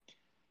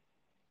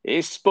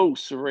It's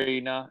Sports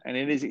Arena and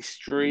it is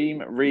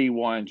Extreme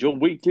Rewind. Your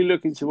weekly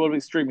look into World of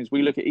Extreme as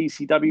we look at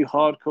ECW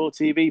Hardcore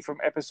TV from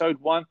episode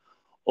 1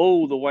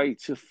 all the way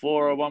to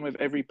 401 with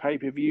every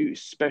pay-per-view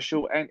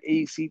special and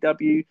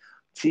ECW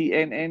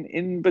TNN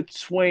in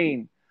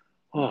between.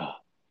 Oh,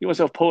 you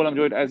myself, Paul. I'm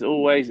joined as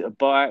always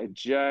by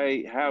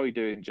Jay. How are we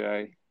doing,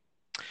 Jay?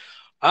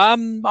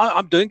 I'm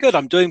doing good.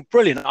 I'm doing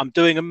brilliant. I'm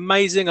doing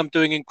amazing. I'm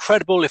doing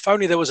incredible. If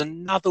only there was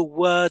another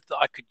word that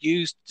I could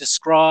use to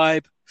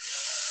describe.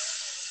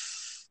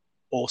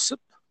 Awesome.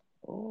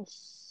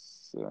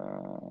 Awesome.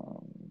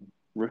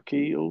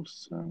 Rookie,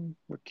 awesome.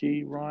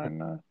 Rookie,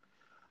 Rhino.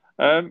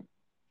 Yeah,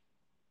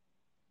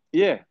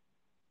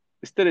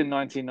 it's still in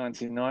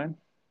 1999.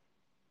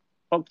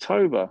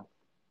 October,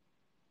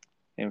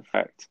 in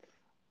fact.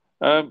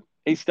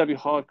 ECW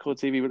Hardcore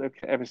TV, we're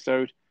looking at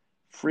episode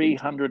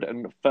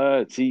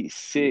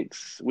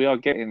 336. We are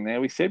getting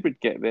there. We said we'd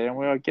get there, and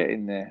we are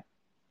getting there.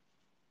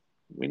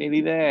 We're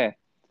nearly there.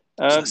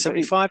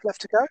 75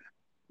 left to go?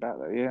 About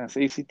that, yeah.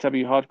 So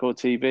ECW Hardcore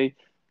TV.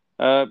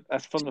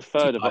 That's from the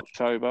 3rd of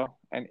October.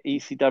 And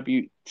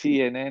ECW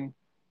TNN,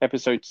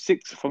 episode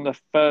 6 from the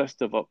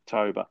 1st of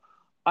October.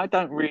 I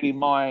don't really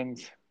mind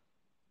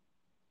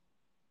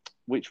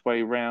which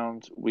way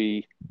round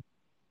we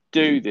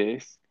do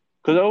this,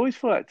 because I always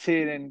feel like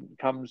TNN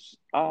comes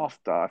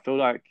after. I feel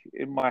like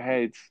in my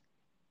head,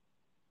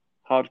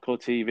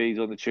 Hardcore TV is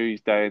on the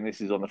Tuesday and this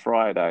is on the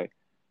Friday,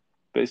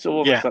 but it's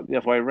almost like the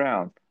other way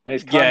around. And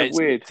it's kind of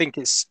weird. I think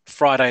it's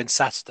Friday and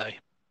Saturday.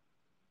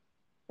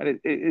 And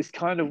it's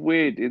kind of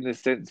weird in the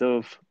sense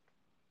of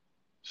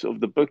sort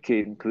of the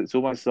booking, because it's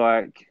almost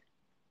like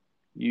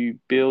you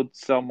build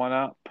someone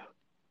up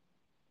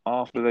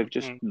after they've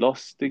just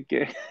lost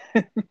again.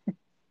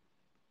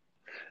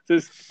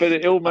 But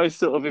it almost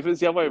sort of, if it's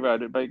the other way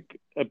around, it make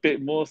a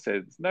bit more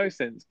sense. No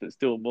sense, but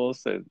still more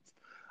sense.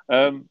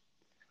 I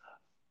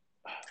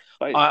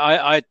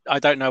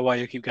don't know why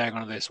you keep going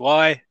on this.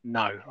 Why?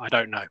 No, I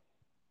don't know.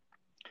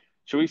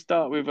 Shall we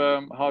start with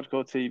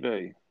Hardcore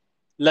TV?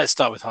 Let's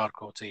start with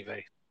Hardcore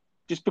TV.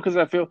 Just because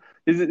I feel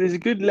there's a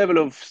good level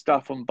of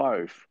stuff on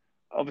both.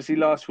 Obviously,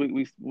 last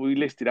week we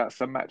listed out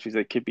some matches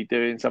they could be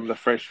doing, some of the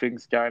fresh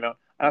things going on.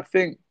 And I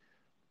think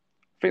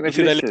they've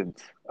listened.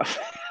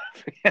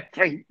 For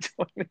 20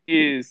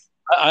 years.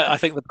 I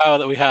think the power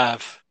that we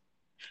have.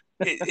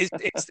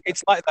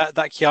 It's like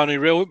that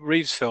Keanu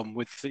Reeves film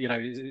with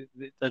the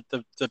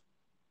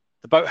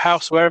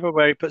boathouse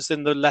where he puts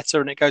in the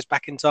letter and it goes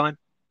back in time.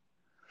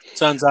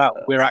 Turns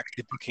out we're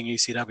actually booking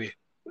ECW.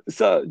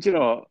 So do you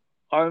know what?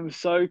 I'm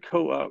so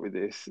caught up with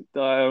this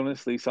that I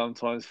honestly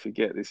sometimes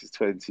forget this is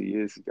 20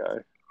 years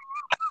ago.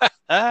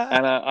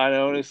 And I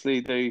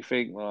honestly do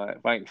think,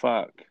 like, thank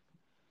fuck.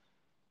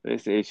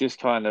 This is just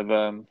kind of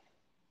I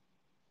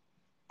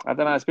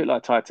don't know, it's a bit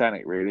like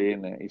Titanic, really,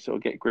 isn't it? You sort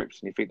of get grips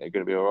and you think they're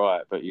going to be all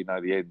right, but you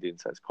know the ending,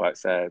 so it's quite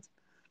sad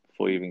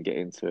before you even get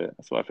into it.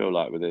 That's what I feel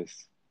like with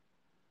this.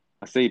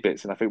 I see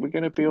bits and I think we're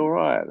going to be all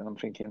right, and I'm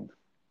thinking,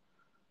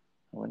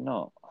 we're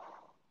not.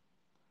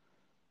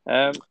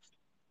 No.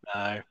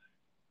 Yeah,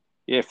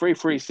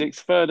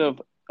 336, 3rd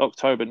of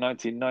October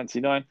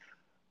 1999.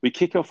 We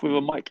kick off with a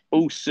Mike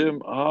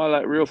Awesome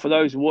highlight reel for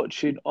those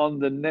watching on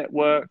the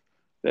network.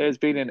 There's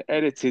been an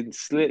editing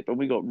slip and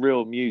we got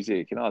real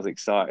music, and I was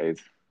excited.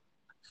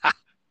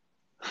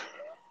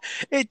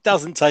 It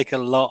doesn't take a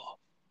lot.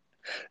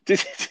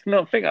 Did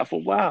not think? I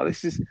thought, wow,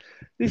 this is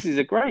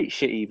a great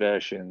shitty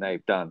version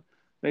they've done.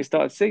 They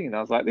started singing.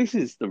 I was like, this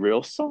is the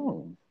real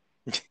song.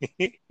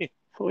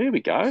 Well, here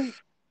we go.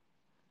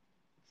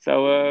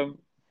 So,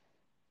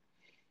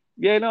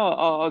 yeah, no,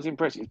 I was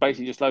impressed. It's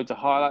basically just loads of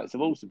highlights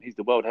of Awesome. He's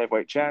the World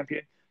Heavyweight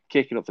Champion,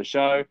 kicking off the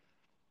show,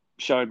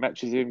 showing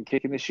matches of him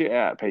kicking the shit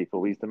out of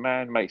people. He's the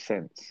man. Makes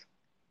sense.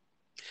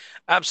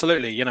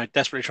 Absolutely.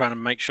 Desperately trying to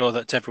make sure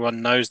that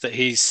everyone knows that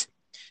he's,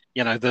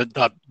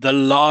 the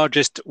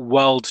largest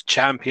world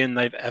champion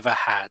they've ever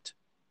had.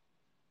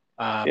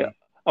 Yeah,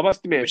 I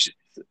must admit,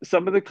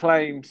 some of the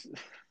claims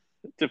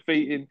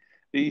defeating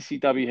the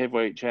ECW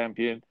Heavyweight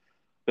Champion,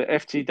 the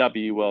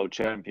FTW World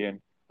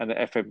Champion, and the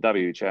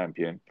FMW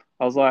Champion,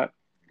 I was like,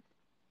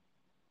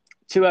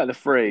 2 out of the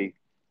 3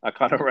 I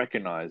kind of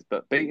recognise,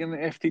 but beating the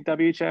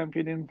FTW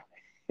Champion in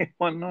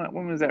one night,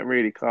 when was that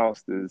really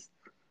classed as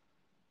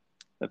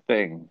a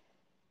thing?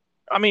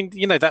 I mean,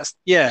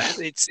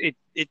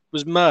 it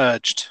was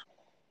merged.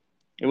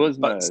 It was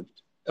merged.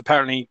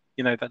 Apparently,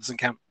 that doesn't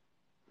count.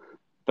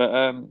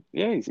 But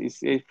yeah, he's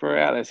threw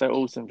out there. So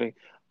Awesome thing.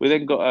 We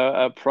then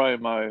got a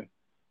promo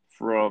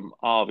from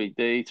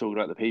RVD talking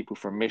about the people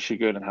from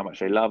Michigan and how much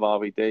they love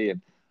RVD,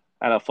 and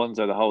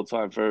Alfonso the whole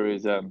time through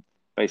is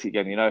basically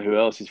going, you know who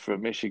else is from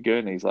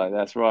Michigan? He's like,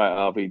 that's right,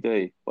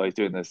 RVD. Well, he's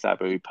doing the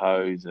Sabu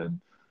pose and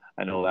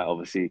all that,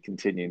 obviously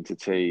continuing to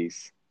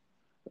tease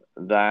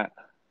that.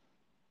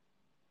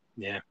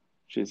 Yeah.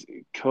 Which is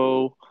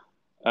cool.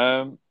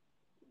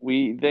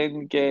 We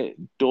then get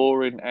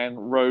Doran and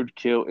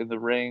Roadkill in the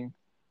ring.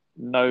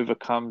 Nova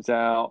comes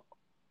out.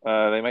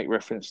 They make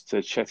reference to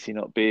Chetty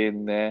not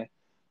being there.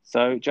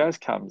 So Jazz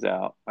comes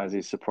out as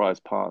his surprise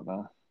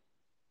partner.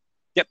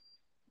 Yep.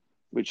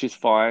 which is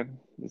fine.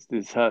 This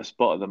is her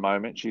spot at the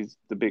moment. She's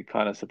the big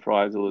kind of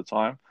surprise all the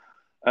time.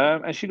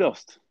 And she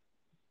lost.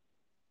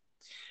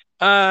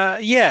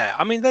 Yeah.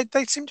 I mean,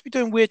 they seem to be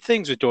doing weird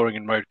things with Doring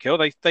and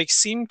Roadkill. They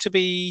seem to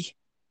be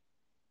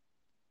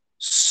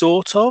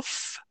sort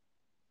of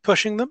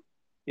pushing them.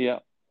 Yeah.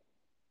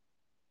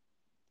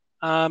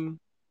 Um,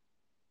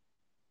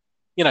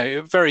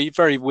 very,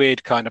 very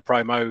weird kind of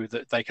promo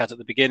that they cut at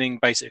the beginning,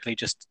 basically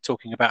just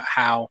talking about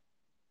how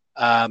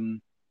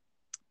um,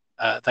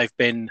 they've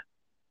been,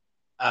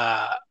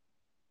 uh,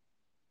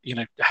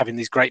 having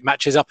these great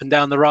matches up and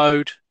down the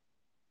road.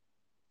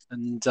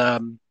 And,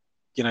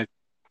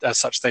 as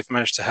such, they've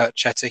managed to hurt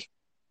Chetty.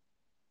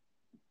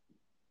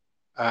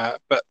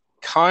 But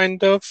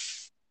kind of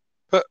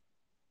put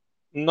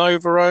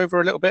Nova over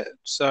a little bit.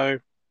 So,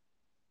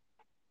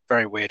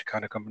 very weird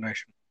kind of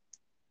combination.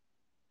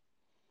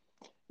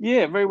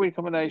 Yeah, very weird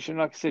combination.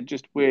 Like I said,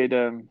 just weird.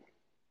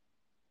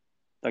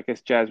 I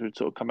guess Jazz would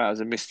sort of come out as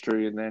a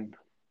mystery and then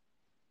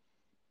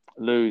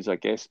lose, I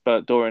guess.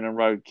 But Dorian and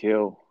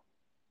Roadkill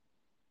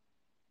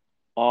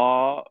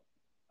are,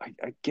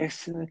 I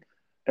guess,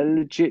 a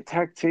legit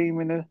tag team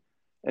in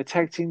a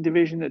tag team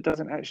division that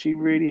doesn't actually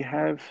really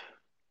have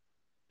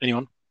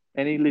Anyone?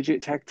 any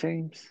legit tag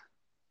teams.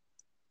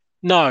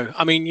 No,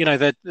 I mean,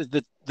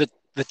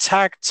 the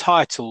tag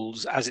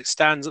titles as it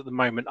stands at the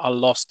moment are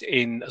lost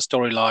in a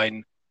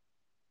storyline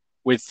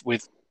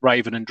with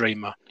Raven and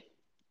Dreamer,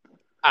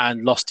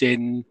 and lost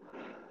in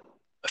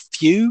a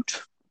feud?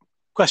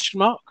 Question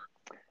mark.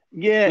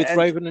 Yeah, with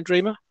Raven and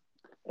Dreamer.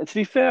 And to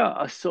be fair,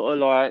 I sort of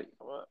like.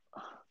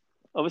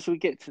 Obviously, we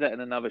get to that in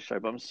another show,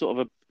 but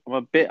I'm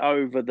a bit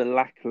over the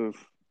lack of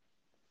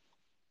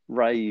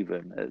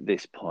Raven at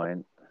this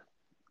point.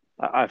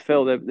 I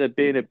feel they're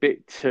being a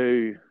bit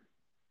too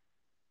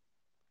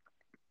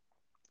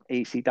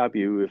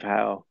ECW with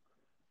how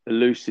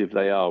elusive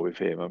they are with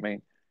him. I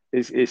mean,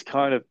 it's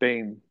kind of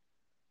been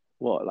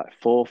what, like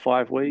 4 or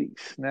 5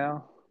 weeks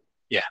now?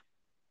 Yeah.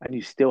 And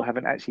you still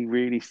haven't actually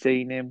really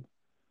seen him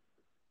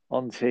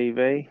on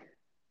TV?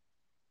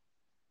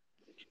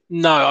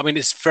 No, I mean,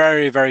 it's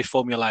very, very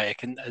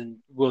formulaic, and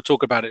we'll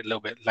talk about it a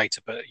little bit later,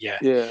 but yeah.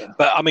 Yeah.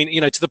 But I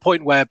mean, to the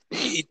point where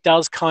it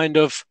does kind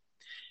of,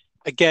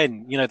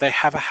 again, they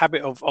have a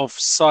habit of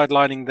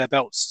sidelining their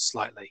belts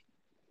slightly.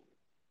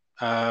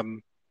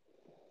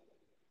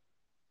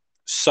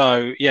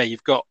 So yeah,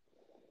 you've got,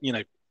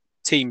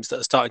 teams that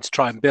are starting to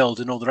try and build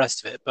and all the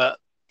rest of it, but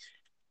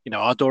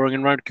are Doring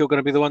and Roadkill going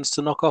to be the ones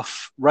to knock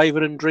off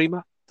Raven and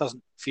Dreamer?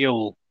 Doesn't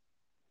feel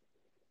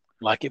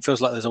like it. Feels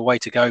like there's a way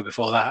to go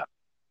before that.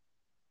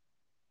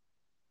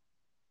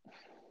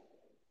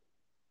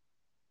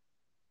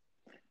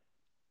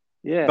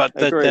 Yeah, but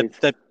agreed.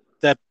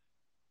 They're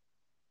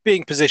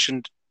being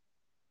positioned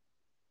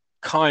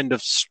kind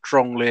of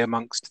strongly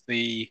amongst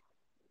the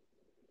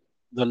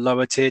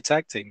lower tier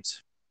tag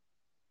teams.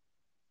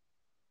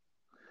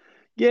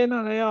 Yeah,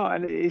 no, they are,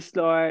 and it's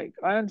like,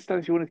 I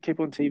understand if you wanted to keep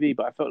on TV,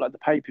 but I felt like the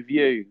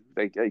pay-per-view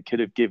they could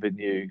have given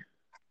you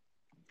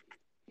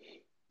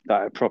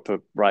like a proper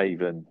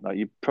Raven. Like,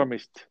 you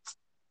promised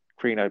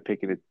Crino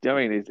picking it. I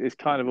mean, it's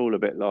kind of all a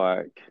bit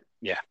like,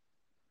 yeah,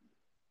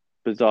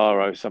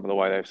 bizarro, some of the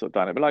way they've sort of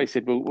done it. But like I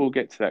said, we'll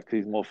get to that because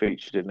he's more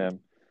featured in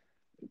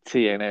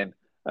TNN.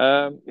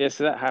 Yeah,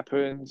 so that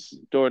happens.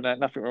 During that,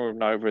 nothing wrong with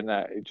Nova in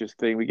that. It just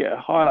thing. We get a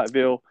highlight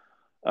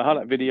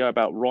video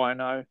about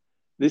Rhino.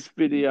 This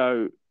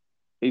video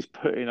is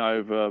putting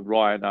over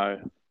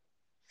Rhino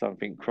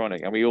something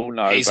chronic, and we all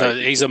know he's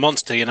a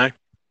monster,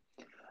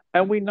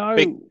 and we know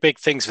big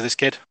things for this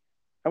kid,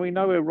 and we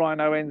know where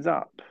Rhino ends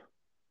up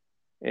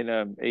in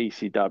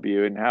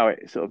ECW and how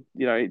it sort of,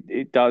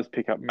 it does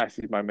pick up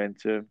massive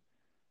momentum.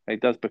 And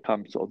it does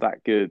become sort of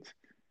that good.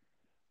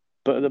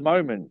 But at the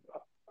moment,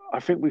 I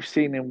think we've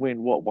seen him win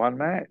one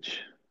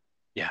match?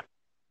 Yeah.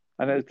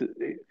 And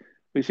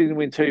we've seen him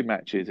win 2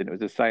 matches, and it was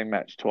the same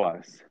match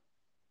twice.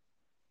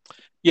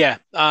 Yeah.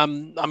 I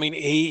mean,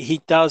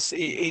 he does.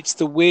 It's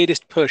the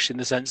weirdest push in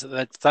the sense that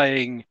they're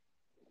saying,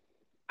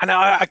 and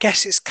I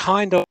guess it's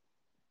the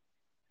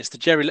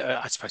Jerry.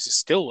 I suppose it's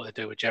still what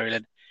they do with Jerry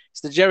Lynn. It's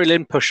the Jerry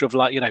Lynn push of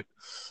like,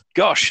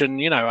 gosh, and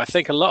I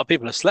think a lot of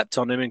people have slept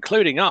on him,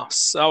 including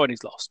us. Oh, and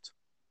he's lost.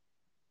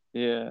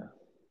 Yeah.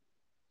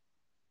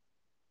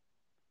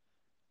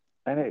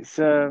 And it's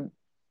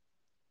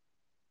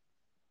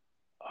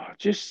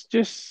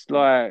just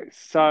like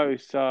so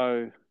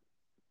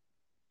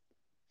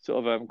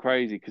sort of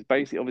crazy, because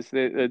basically,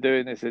 obviously, they're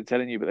doing this, they're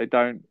telling you, but they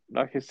don't.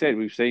 Like I said,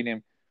 we've seen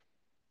him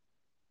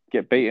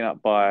get beaten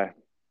up by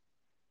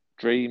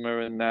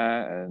Dreamer and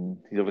that, and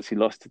he's obviously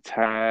lost to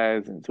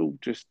Taz, and it's all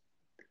just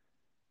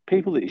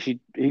people that he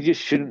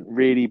just shouldn't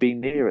really be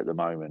near at the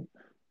moment.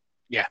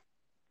 Yeah.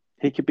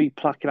 He could be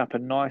plucking up a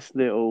nice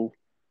little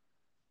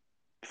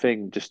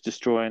thing, just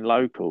destroying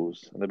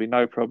locals, and there'd be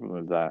no problem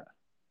with that.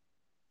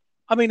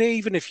 I mean,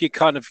 even if you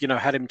kind of,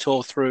 had him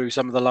tear through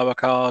some of the lower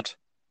card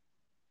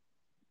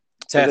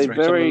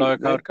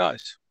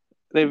guys.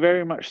 They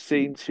very much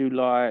seem to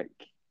like,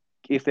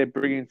 if they're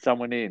bringing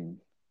someone in,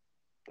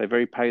 they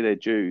very pay their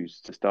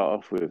dues to start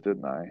off with,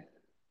 don't they?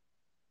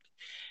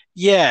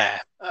 Yeah,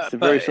 It's a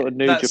very but sort of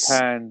New that's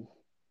Japan,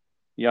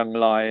 young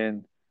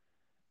lion.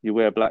 You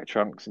wear black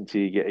trunks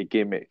until you get a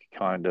gimmick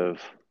kind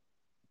of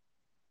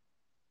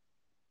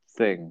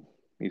thing.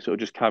 You sort of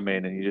just come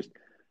in and you just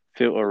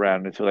filter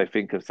around until they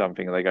think of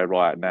something and they go,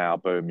 right now,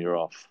 boom, you're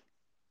off.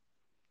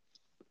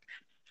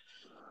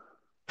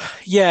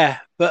 yeah,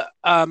 but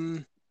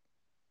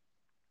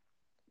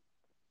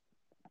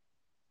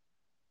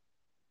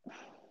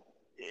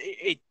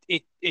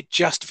it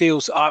just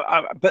feels.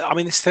 But I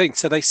mean, this thing.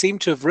 So they seem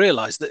to have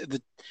realised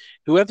that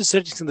whoever's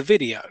editing the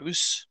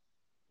videos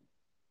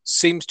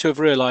seems to have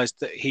realised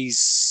that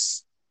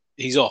he's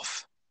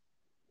off.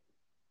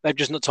 They've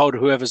just not told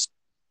whoever's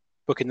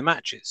booking the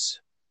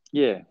matches.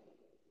 Yeah.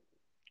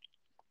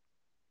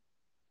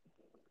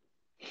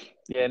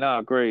 Yeah, no,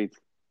 agreed.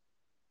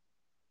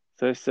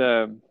 So it's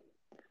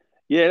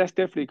yeah, that's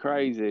definitely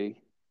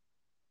crazy.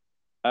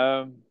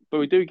 But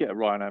we do get a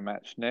Rhino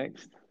match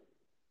next,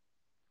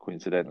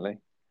 coincidentally.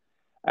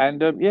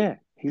 And yeah,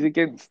 he's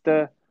against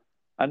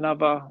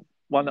another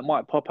one that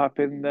might pop up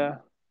in the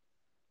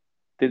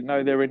didn't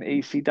know they're in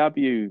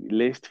ECW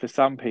list for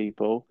some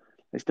people.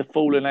 It's the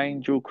Fallen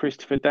Angel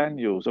Christopher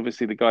Daniels.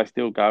 Obviously, the guy's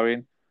still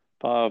going.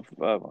 Part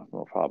of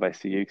not part of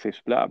SCU because they've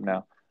split up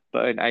now,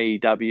 but in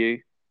AEW,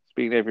 it's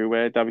been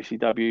everywhere.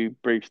 WCW,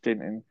 brief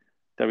stint in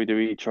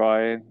WWE,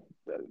 trying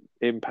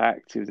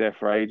Impact. He was there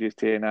for ages.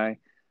 TNA,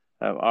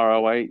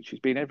 ROH. He's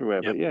been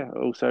everywhere, Yep. but yeah,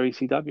 also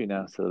ECW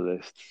now to the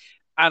list.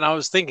 And I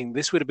was thinking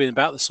this would have been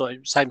about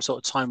the same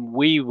sort of time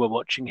we were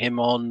watching him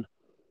on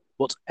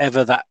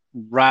whatever that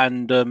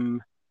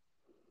random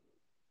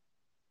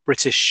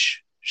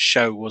British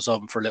show was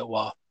on for a little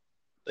while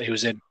that he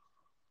was in.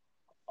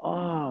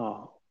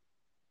 Oh,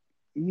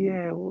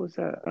 yeah. What was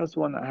that? That was the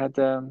one that had.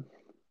 Oh,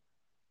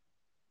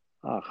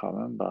 I can't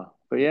remember.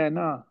 But yeah,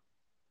 no.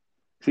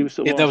 He was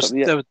sort Yeah, of on something.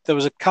 Yeah, there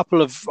was a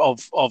couple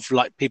of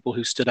like people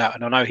who stood out,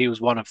 and I know he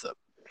was one of them.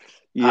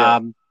 yeah.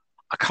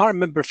 I can't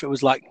remember if it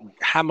was like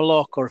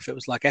Hammerlock or if it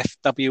was like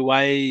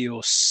FWA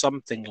or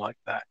something like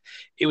that.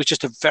 It was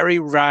just a very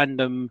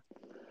random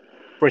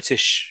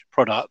British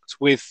product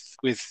with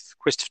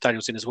Christopher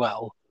Daniels in as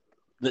well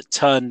that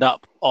turned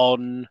up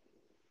on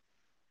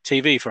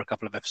TV for a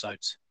couple of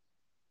episodes.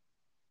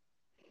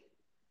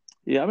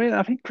 Yeah, I mean,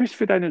 I think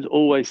Christopher Daniels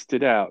always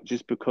stood out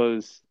just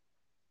because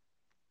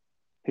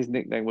his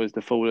nickname was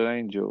the Fallen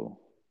Angel.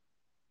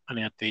 And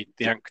he had the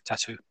ankh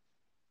tattoo.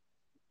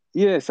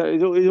 Yeah, so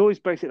it's always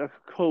basically like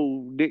a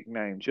cool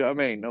nickname. Do you know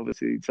what I mean?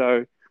 Obviously,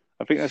 so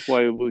I think that's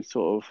why it was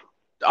sort of.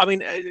 I mean,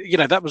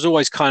 that was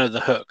always kind of the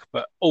hook,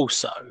 but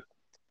also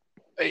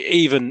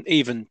even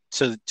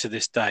to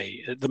this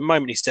day, the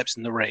moment he steps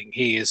in the ring,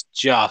 he is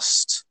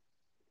just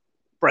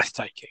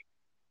breathtaking.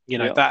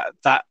 Yeah.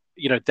 That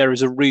there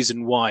is a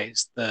reason why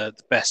it's the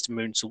best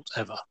moonsault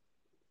ever.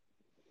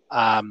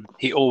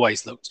 He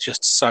always looked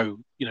just so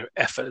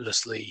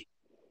effortlessly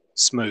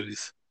smooth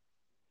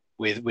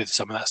with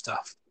some of that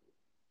stuff.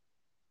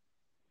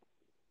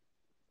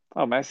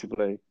 Oh,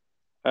 massively.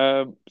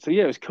 So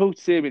yeah, it was cool to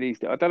see him in these.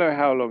 I don't know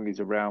how long he's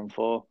around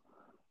for,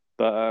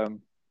 but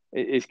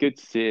it's good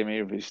to see him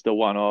even if it's still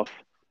one off.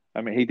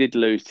 I mean, he did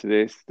lose to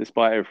this,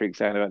 despite everything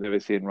saying about never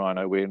seeing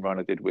Rhino win.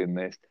 Rhino did win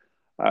this.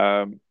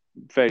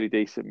 Fairly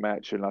decent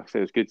match, and like I said,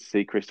 it was good to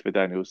see Christopher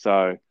Daniels.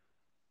 So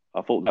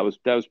I thought that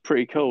was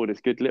pretty cool. It's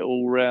good little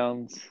all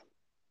rounds.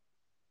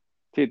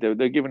 They're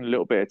given a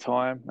little bit of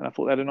time, and I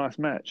thought they had a nice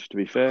match. To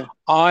be fair,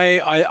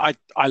 I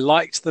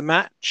liked the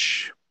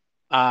match.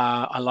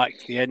 I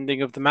liked the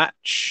ending of the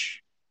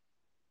match.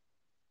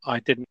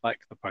 I didn't like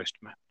the post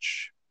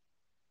match.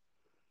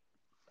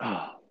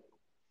 oh,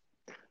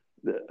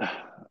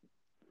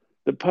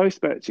 the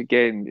post match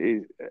again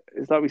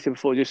is like we said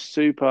before, just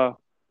super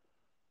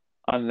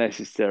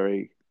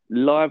unnecessary.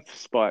 Live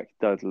Spike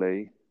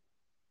Dudley,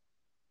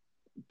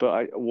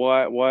 but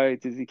why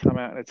does he come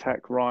out and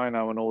attack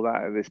Rhino and all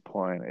that at this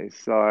point?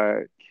 It's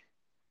like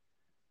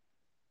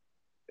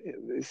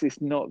it's just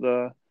not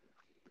the.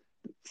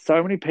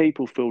 So many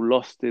people feel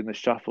lost in the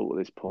shuffle at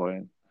this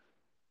point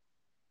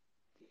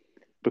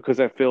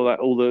because I feel like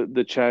all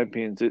the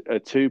champions are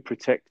too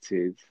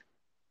protected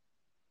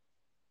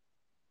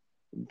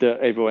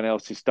that everyone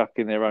else is stuck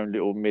in their own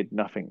little mid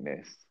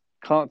nothingness.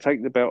 Can't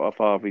take the belt off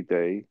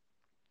RVD.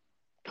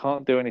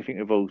 Can't do anything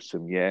with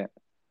Awesome yet.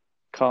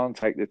 Can't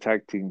take the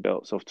tag team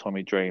belts off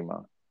Tommy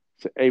Dreamer.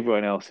 So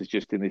everyone else is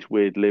just in this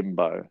weird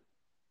limbo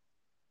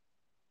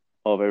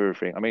of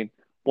everything. I mean,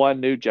 why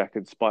New Jack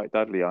and Spike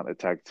Dudley aren't a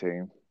tag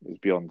team is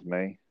beyond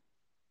me.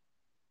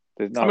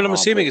 There's no I mean, I'm harm.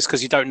 assuming it's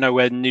because you don't know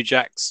where New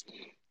Jack's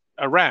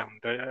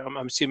around. I'm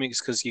assuming it's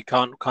because you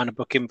can't kind of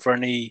book him for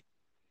any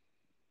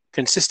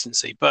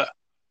consistency. But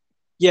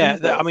yeah,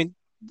 I mean,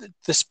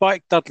 the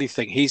Spike Dudley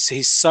thing,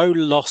 he's so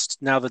lost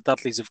now the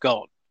Dudleys have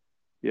gone.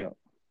 Yeah.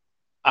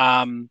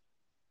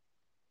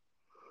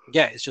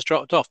 Yeah, it's just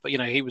dropped off. But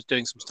he was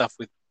doing some stuff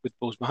with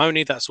Balls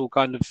Mahoney. That's all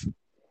kind of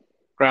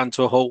ground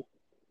to a halt.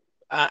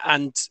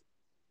 And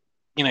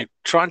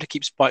trying to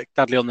keep Spike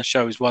Dudley on the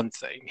show is one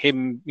thing.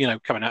 Him,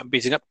 coming out and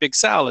beating up Big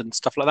Sal and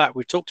stuff like that.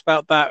 We've talked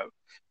about that.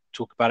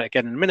 Talk about it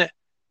again in a minute.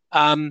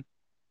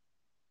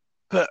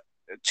 But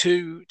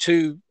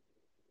to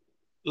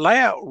lay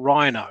out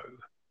Rhino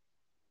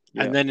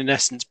and then in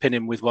essence pin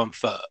him with 1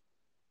 foot.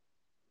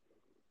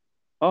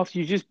 After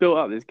you just built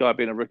up this guy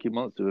being a rookie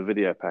monster with a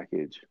video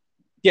package.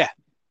 Yeah.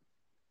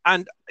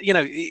 And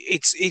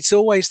it's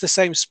always the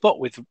same spot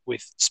with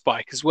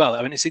Spike as well.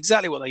 I mean, it's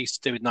exactly what they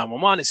used to do with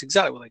 911. It's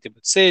exactly what they did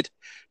with Sid.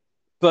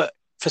 But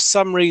for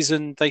some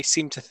reason, they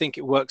seem to think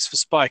it works for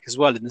Spike as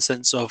well, in the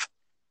sense of,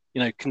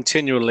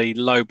 continually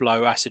low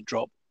blow acid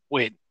drop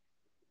win.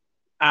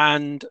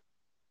 And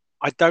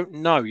I don't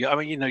know. I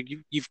mean,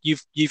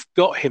 you've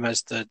got him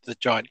as the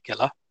giant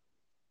killer.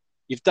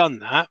 You've done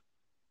that.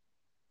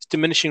 It's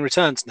diminishing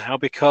returns now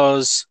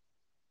because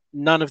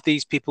none of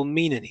these people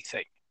mean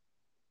anything.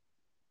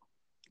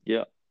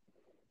 Yeah.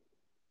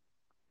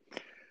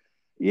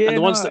 And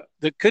the ones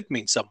that could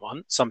mean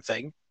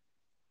something,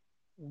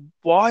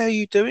 why are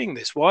you doing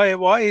this?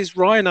 Why is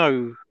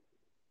Rhino,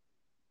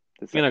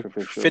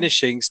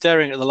 finishing,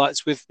 staring at the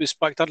lights with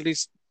Spike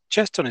Dudley's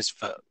chest on his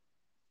foot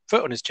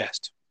on his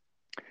chest?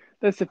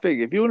 That's the thing.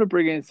 If you want to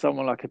bring in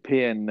someone like a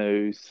PN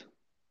News,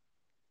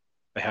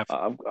 they have.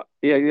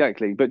 Yeah,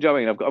 exactly. But do you know what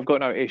I mean? I've got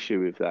no issue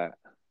with that.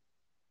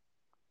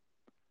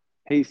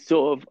 He's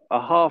sort of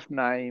a half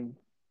name,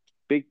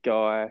 big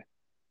guy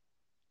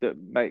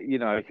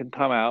that can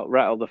come out,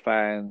 rattle the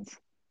fans,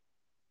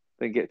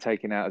 then get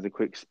taken out as a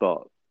quick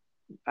spot.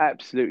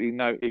 Absolutely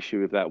no issue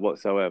with that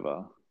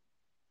whatsoever.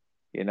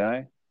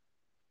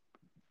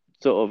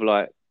 Sort of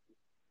like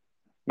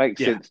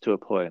makes sense to a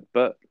point.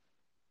 But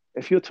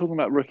if you're talking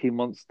about rookie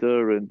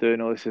monster and doing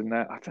all this and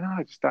that, I don't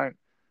know.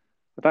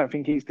 I don't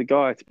think he's the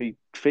guy to be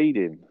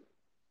feeding.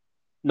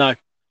 No.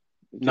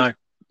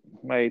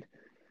 Made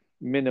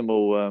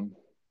minimal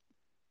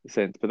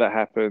sense, but that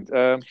happened.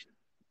 I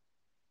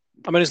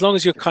mean, as long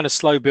as you're kind of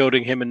slow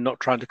building him and not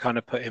trying to kind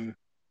of put him,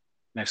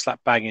 slap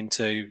bang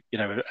into,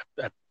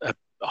 a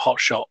hot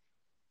shot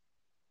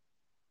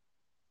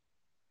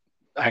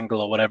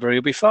angle or whatever,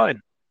 he'll be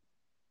fine.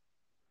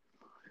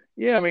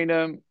 Yeah, I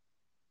mean,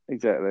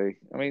 exactly.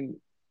 I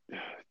mean,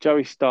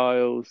 Joey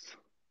Styles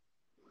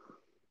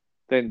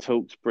then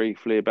talks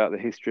briefly about the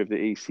history of the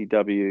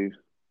ECW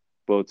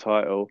world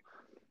title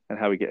and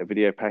how we get a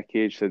video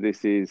package. So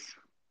this is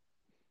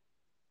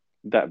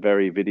that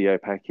very video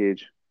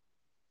package.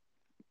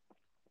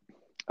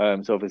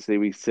 So obviously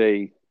we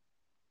see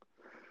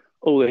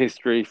all the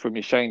history from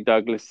your Shane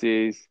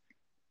Douglas's,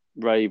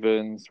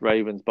 Ravens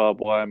barbed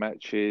wire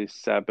matches,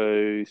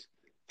 Sabu's,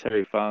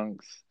 Terry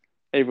Funk's,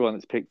 everyone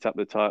that's picked up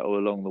the title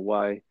along the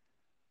way.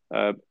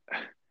 I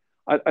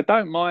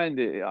don't mind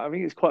it. I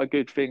think it's quite a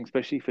good thing,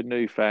 especially for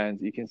new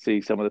fans. You can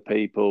see some of the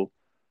people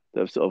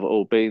that have sort of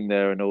all been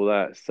there and all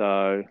that.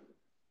 So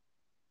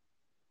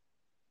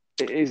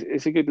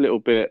it's a good little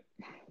bit.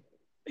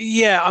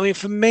 Yeah, I mean,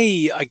 for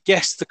me, I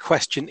guess the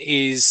question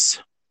is,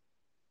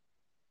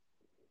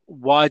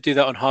 why do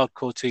that on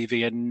hardcore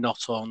TV and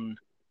not on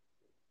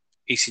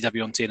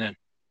ECW on TNN?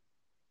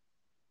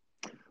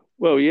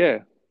 Well, yeah.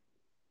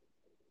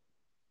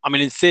 I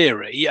mean, in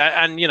theory,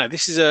 and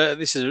this is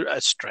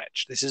a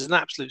stretch. This is an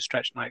absolute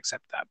stretch, and I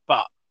accept that.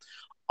 But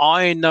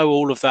I know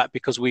all of that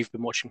because we've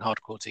been watching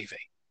hardcore TV.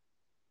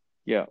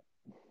 Yeah.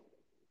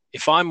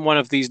 If I'm one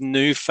of these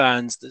new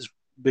fans that's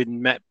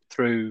been met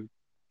through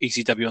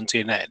ECW on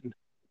TNN,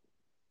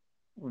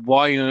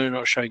 why are you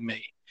not showing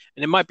me?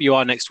 And it might be you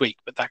are next week,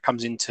 but that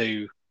comes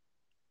into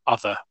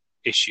other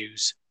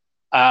issues.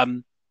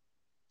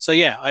 So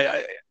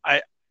yeah,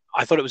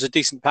 I thought it was a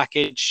decent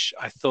package.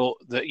 I thought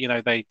that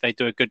they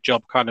do a good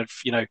job, kind of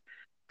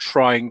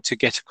trying to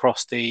get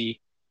across the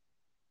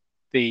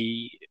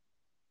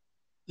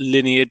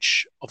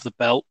lineage of the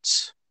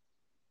belts.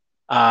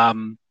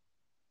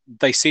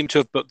 They seem to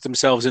have booked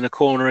themselves in a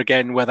corner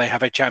again where they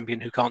have a champion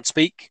who can't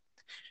speak,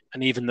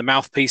 and even the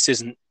mouthpiece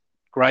isn't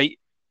great.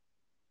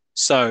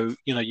 So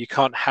you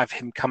can't have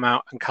him come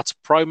out and cut a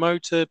promo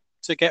to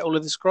get all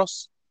of this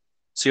across.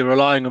 So you're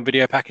relying on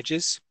video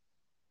packages.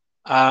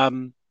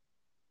 But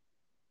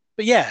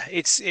yeah,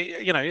 it's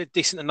a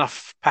decent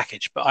enough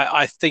package. But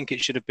I think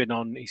it should have been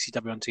on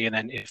ECW on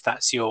TNN if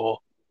that's your,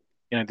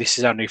 this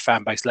is our new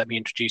fan base. Let me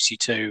introduce you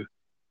to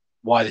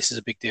why this is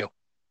a big deal.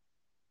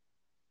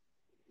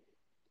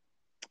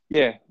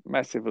 Yeah,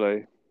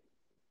 massively.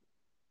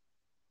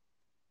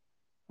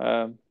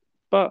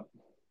 But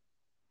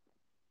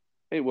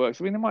it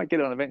works. I mean, they might get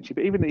it on eventually,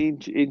 but even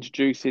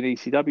introducing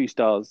ECW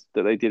stars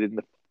that they did in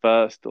the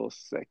first or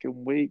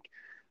second week,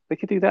 they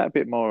could do that a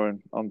bit more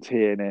on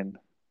TNN.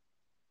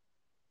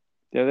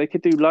 They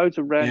could do loads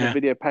of random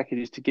video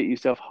packages to get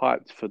yourself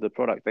hyped for the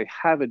product. They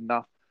have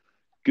enough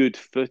good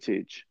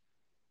footage.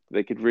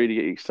 They could really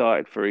get you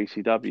excited for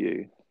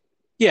ECW.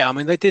 Yeah, I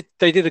mean, they did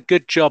a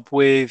good job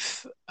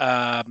with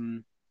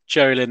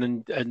Jerry Lynn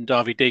and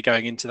RVD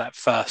going into that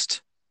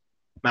first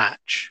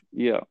match.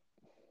 Yeah.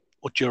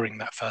 Or during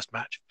that first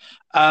match.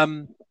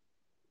 But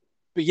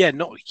yeah,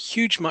 not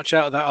huge much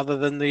out of that other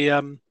than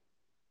the,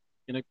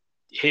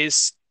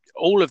 here's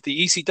all of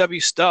the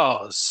ECW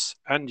stars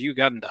and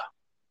Uganda.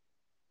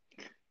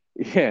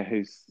 Yeah,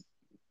 who's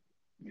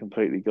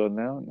completely gone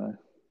now, aren't they?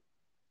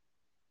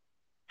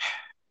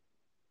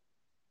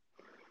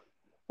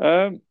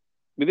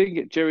 We didn't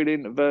get Jerry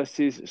Lynn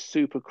versus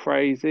Super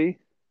Crazy.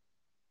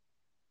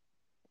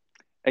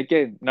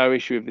 Again, no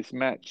issue with this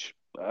match.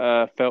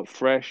 Felt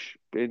fresh,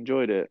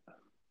 enjoyed it.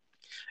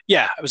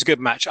 Yeah, it was a good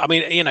match. I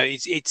mean, you know,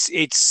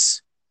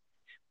 it's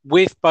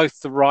with both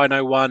the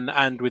Rhino one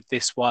and with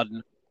this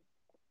one,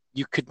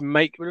 you could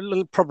make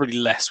probably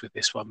less with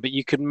this one, but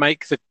you could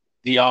make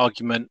the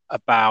argument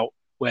about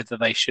whether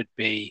they should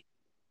be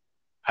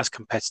as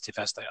competitive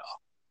as they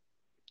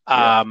are.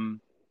 Yeah.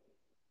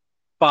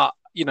 But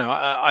you know,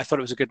 I thought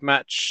it was a good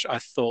match. I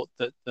thought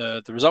that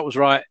the result was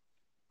right.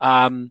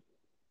 Um,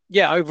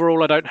 yeah,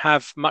 overall, I don't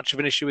have much of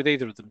an issue with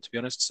either of them, to be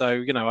honest. So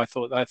you know, I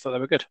thought they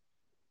were good.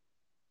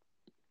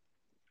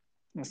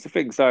 That's the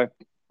thing. So,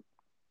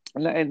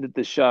 and that ended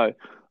the show.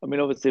 I mean,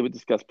 obviously, we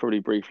discussed pretty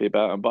briefly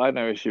about them, but I had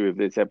no issue with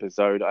this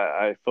episode.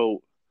 I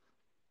thought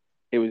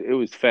it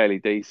was fairly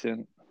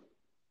decent.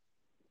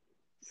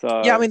 Yeah,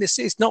 I So, mean,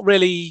 it's not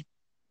really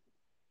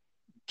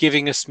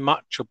giving us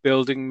much or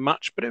building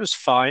much, but it was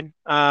fine.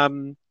 do you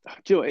know,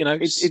 You know,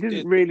 it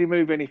didn't really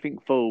move anything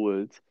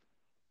forward,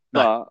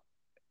 no,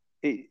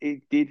 but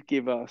it did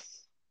give us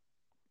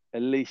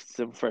at least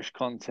some fresh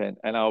content,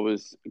 and I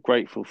was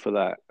grateful for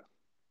that.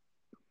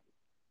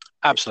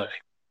 absolutely,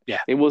 yeah.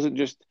 It wasn't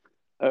just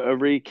a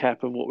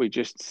recap of what we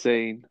just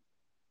seen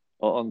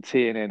on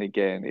TNN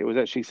again. It was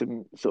actually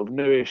some sort of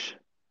newish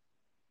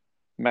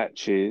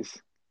matches,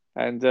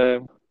 and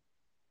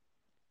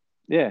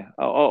yeah,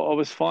 I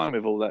was fine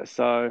with all that.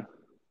 So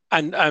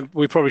And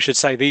we probably should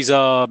say these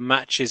are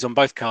matches on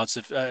both cards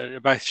of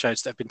both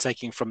shows that have been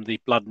taken from the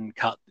Blood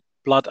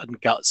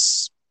and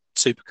Guts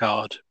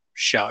Supercard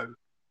show.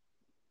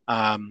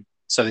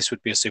 So this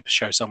would be a super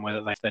show somewhere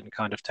that they've then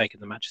kind of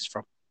taken the matches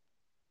from.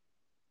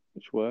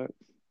 which works.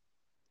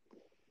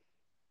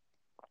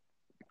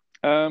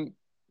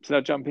 So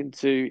now jump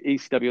into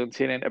ECW on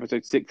TNN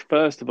episode 6,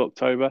 1st of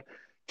October.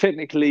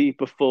 Technically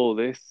before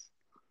this,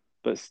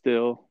 but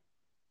still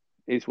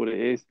is what it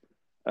is.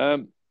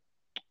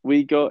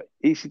 We got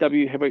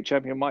ECW heavyweight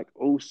champion Mike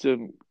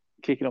Awesome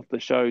kicking off the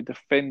show,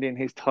 defending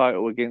his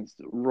title against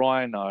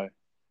Rhino.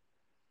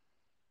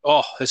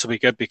 Oh, this will be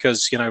good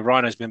because you know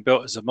Rhino's been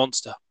built as a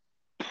monster.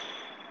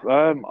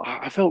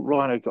 I felt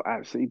Rhino got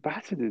absolutely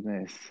battered in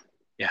this.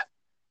 Yeah,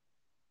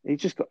 He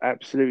just got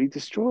absolutely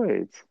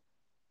destroyed.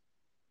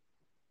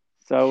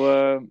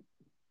 So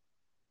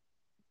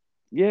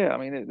yeah, I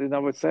mean, then I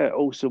would say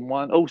Awesome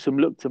won. Awesome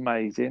looked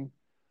amazing,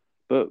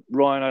 but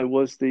Rhino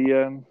was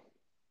the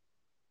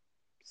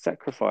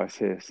sacrifice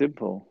here.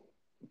 Simple.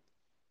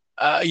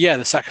 yeah,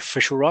 the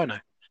sacrificial Rhino.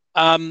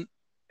 Um,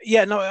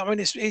 yeah, no, I mean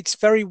it's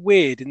very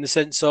weird in the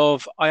sense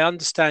of I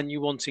understand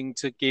you wanting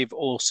to give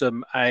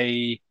Awesome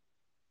a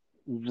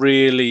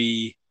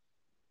really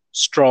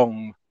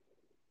strong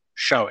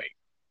showing.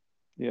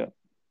 Yeah.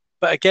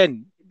 But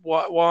again,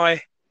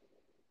 why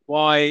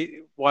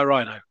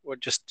Rhino? Or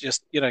just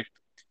you know,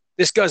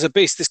 this guy's a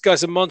beast. This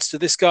guy's a monster.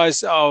 This guy's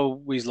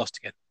he's lost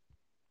again.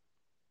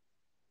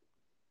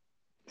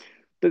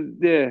 But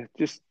yeah,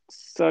 just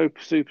so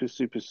super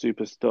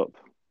stop.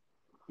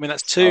 I mean,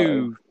 that's So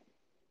two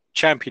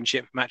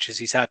championship matches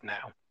he's had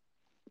now.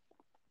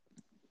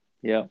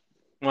 yeah.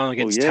 One Well,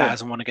 against yeah.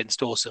 Taz and one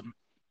against Awesome.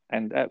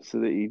 And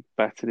absolutely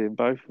battered in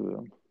both of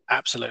them.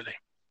 Absolutely.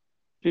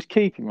 Just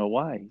keep him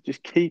away.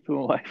 Just keep him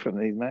away from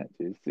these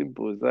matches.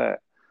 Simple as that.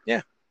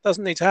 Yeah,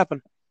 doesn't need to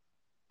happen.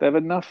 They have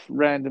enough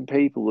random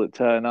people that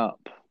turn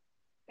up.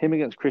 Him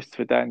against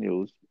Christopher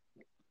Daniels.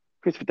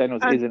 Christopher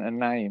Daniels And isn't a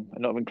name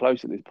and not even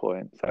close at this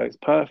point. So it's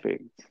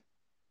perfect.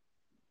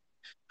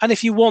 and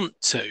if you want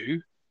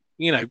to,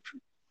 you know,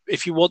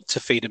 if you want to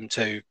feed him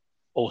to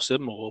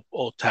Awesome or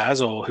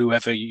Taz or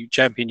whoever you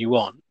champion you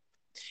want,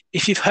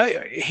 if you've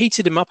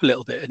heated him up a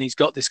little bit and he's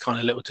got this kind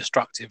of little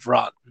destructive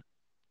run,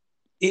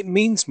 it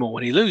means more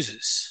when he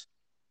loses.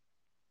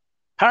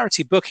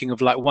 Parity booking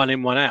of like one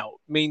in, one out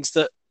means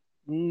that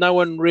no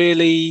one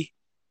really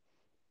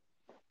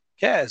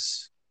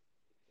cares.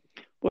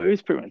 Well, he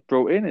was pretty much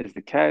brought in as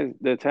the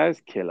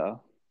Taz killer.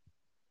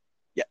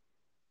 Yeah.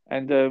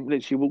 And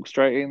literally walked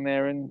straight in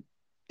there and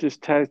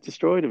just Taz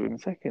destroyed him in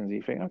seconds.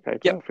 You think, okay,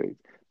 Yep.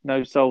 perfect.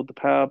 No sold the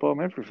power bomb,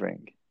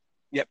 everything.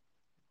 Yep.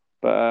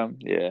 But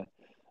yeah.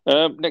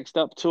 Next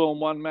up,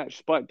 2-on-1 match: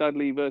 Spike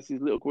Dudley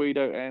versus Little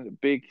Guido and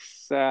Big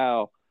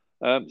Sal.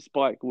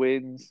 Spike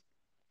wins.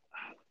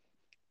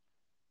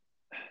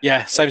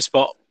 Yeah, same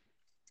spot.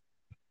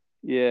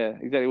 Yeah,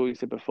 exactly what you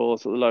said before.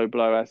 Sort of low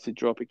blow acid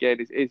drop again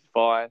is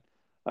fine.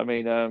 I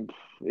mean, it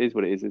is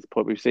what it is. It's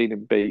probably we've seen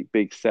him beat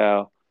Big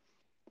Sal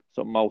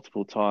sort of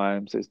multiple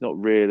times. It's not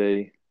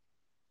really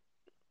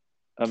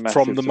a From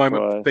massive the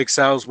moment surprise. Big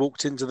Sal's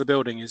walked into the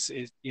building, is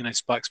you know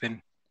Spike's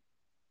been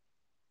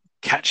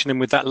catching him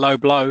with that low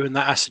blow and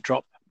that acid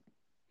drop.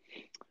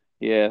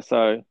 Yeah,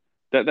 so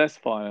that's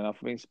fine enough.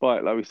 I mean,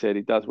 Spike, like we said,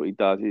 he does what he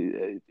does.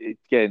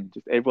 Again,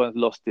 just everyone's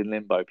lost in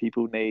limbo.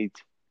 People need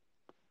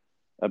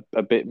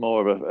a bit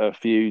more of a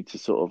feud to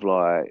sort of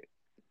like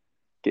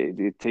get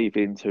your teeth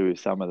into with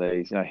some of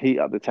these. Heat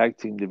up the tag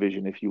team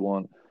division if you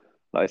want.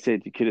 Like I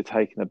said, you could have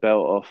taken the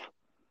belt off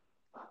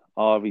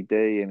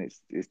RVD, and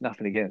it's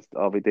nothing against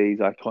RVD's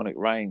iconic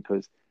reign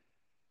because,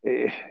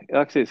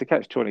 like I said, it's a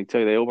catch-22.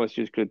 They almost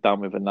just could have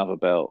done with another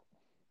belt.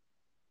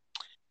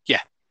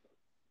 Yeah.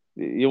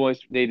 You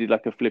almost needed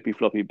like a flippy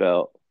floppy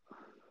belt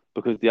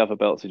because the other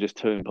belts are just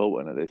too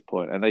important at this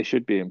point, and they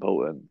should be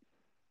important.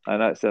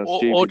 And that sounds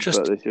stupid, or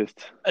just but it's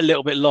just a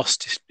little bit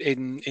lost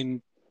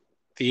in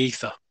the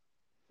ether.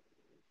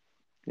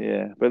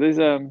 Yeah, but there's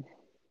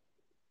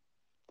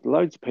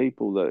loads of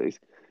people that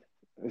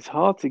it's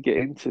hard to get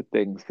into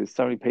things because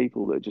so many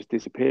people that are just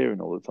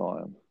disappearing all the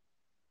time.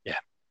 Yeah.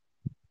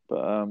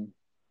 But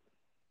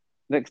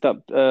next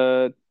up,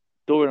 Dorian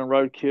and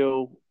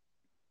Roadkill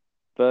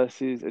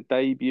versus a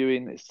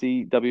debuting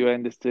C.W.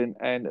 Anderson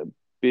and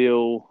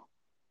Bill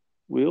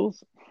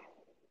Wilkes.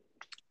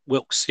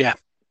 Yeah.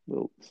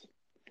 Wilkes.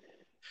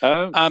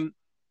 Yeah.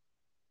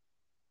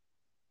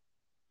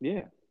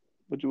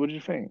 What did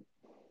you think?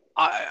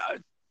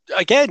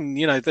 Again,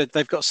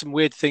 they've got some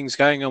weird things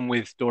going on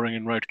with Dorian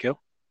and Roadkill.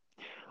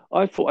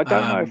 I don't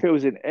know if it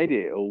was an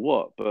edit or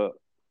what, but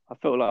I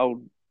felt like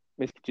old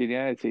Miss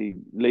Congeniality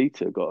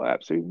Lita got an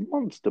absolute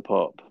monster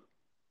pop.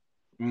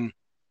 Mm.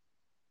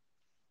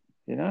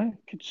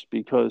 Could just be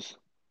because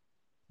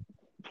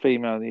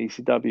female in the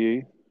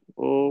ECW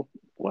or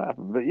what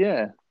happened. But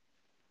yeah,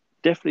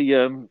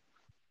 definitely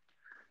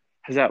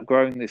has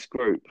outgrown this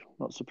group.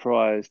 Not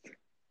surprised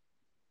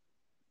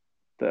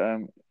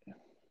that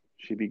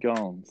she'd be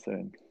gone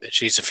soon.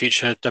 She's a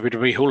future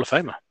WWE Hall of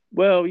Famer.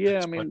 Well,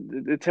 yeah, I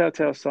mean the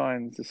telltale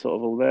signs are sort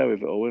of all there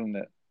with it all, isn't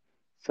it?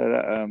 So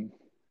that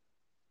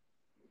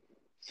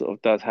sort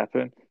of does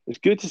happen. It's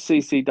good to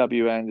see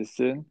C.W.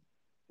 Anderson.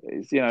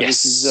 It's Yes.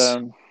 This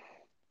is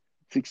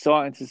it's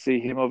exciting to see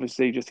him.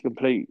 Obviously, just a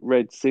complete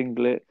red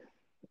singlet,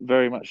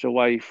 very much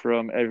away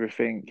from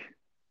everything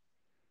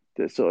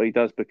that sort of he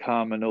does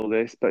become and all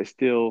this, but it's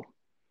still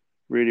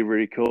really,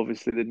 really cool.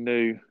 Obviously, the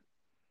new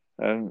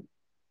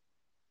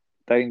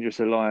Dangerous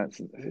Alliance.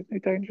 Is it New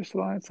Dangerous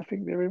Alliance? I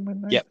think they're in,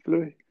 weren't they? Yep.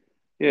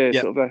 Yeah,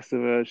 sort of that's the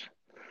verge.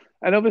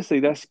 And obviously,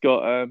 that's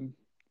got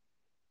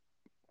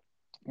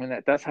when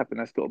that does happen,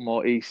 that's got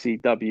more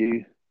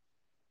ECW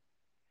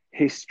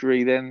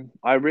history than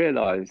I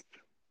realised.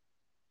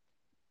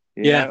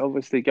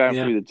 Obviously going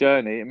through the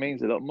journey, it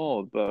means a lot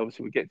more, but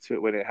obviously we get to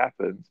it when it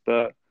happens.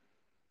 But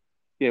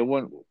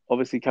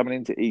obviously coming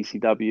into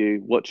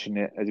ECW, watching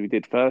it as we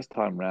did first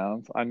time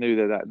round, I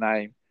knew that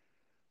name,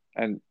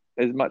 and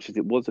as much as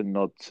it was a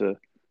nod to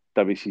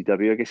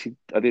WCW, I guess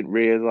I didn't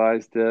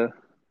realise the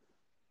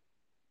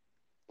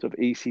sort of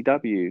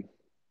ECW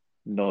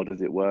nod,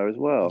 as it were, as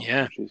well.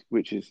 Yeah,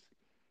 which is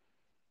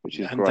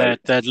and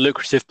great. Their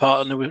lucrative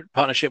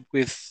partnership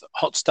with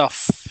Hot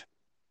Stuff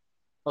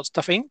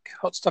Inc.,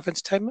 Hot Stuff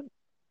Entertainment,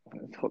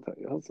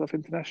 Hot Stuff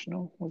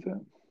International, was it?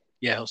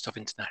 Yeah, Hot Stuff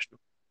International.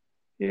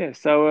 Yeah,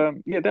 so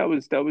that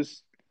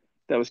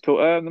was cool.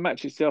 The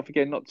match itself,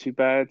 again, not too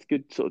bad.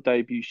 Good sort of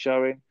debut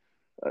showing.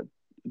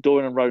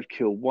 Dorian and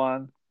Roadkill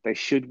won. They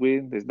should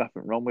win. There's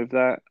nothing wrong with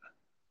that.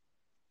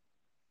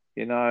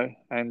 And I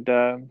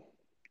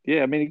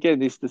mean, again,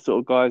 this is the sort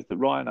of guys that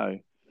Rhino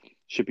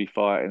should be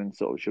fighting and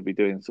sort of should be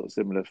doing sort of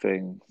similar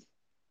things.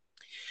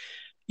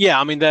 Yeah,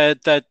 I mean,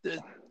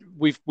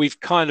 we've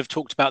kind of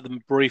talked about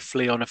them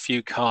briefly on a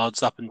few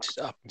cards up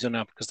until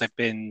now because they've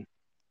been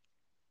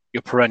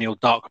your perennial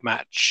dark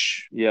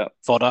match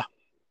fodder.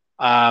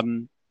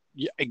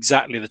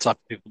 Exactly the type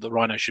of people that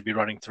Rhino should be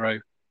running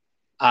through.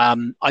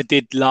 I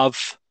did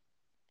love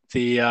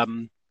the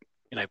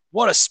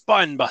what a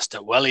spine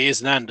buster. Well, he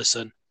is an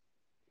Anderson.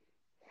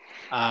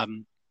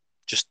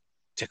 Just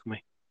tickle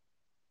me.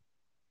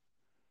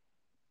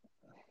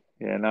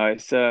 Yeah, no,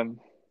 it's I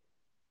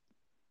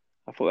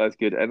thought that was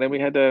good. And then we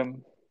had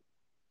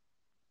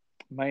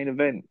main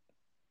event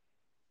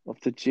of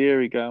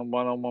Tajiri going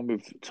one-on-one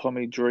with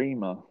Tommy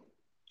Dreamer.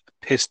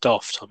 Pissed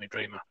off Tommy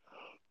Dreamer.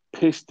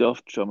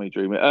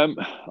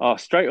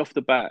 Straight off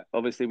the bat,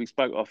 obviously we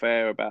spoke off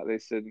air about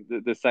this, and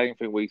the same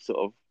thing we sort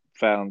of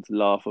found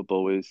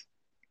laughable is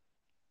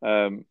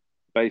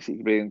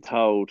basically being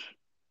told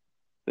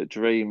that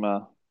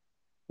Dreamer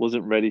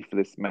wasn't ready for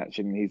this match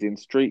and he's in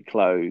street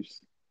clothes.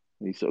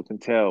 And you sort of can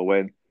tell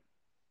when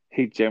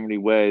he generally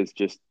wears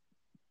just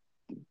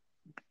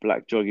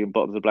black jogging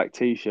bottoms, a black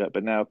t-shirt,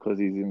 but now because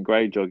he's in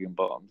grey jogging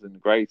bottoms and a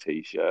grey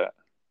t-shirt,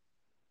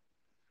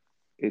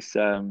 it's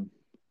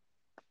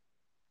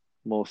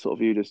more sort of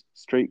viewed as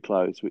street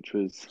clothes, which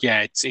was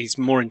he's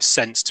more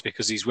incensed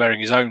because he's wearing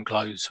his own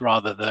clothes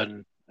rather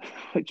than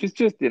which is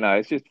just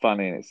it's just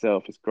funny in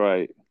itself. It's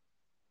great.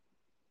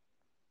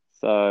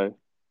 So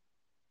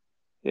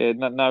yeah,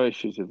 no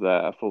issues with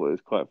that. I thought it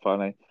was quite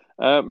funny.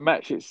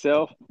 Match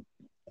itself,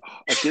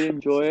 I did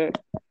enjoy it.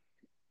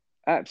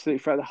 Absolutely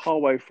throughout the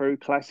whole way through,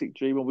 classic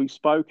Dreamer. We've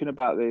spoken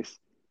about this,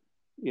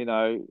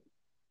 about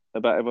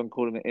everyone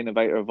calling it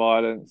innovator of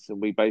violence,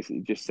 and we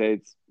basically just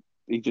said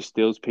he just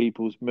steals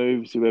people's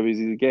moves, whoever he's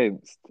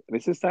against. And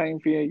it's the same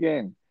thing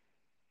again.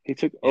 He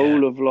took Yeah.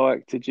 all of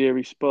like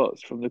Tajiri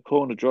spots from the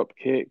corner drop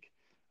kick,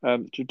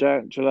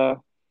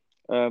 Tarantula,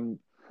 um,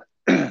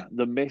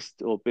 the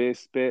mist or beer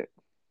spit.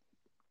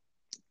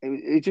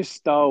 He just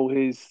stole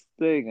his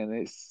thing, and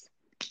it's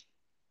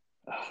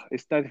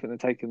no different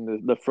than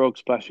taking the frog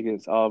splash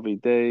against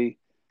RVD,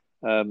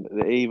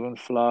 the even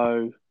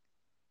flow,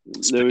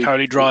 Louis.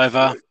 Spicoli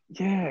driver.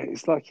 Yeah,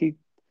 it's like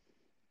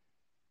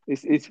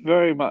it's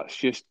very much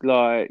just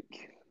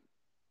like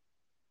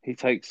he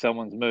takes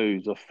someone's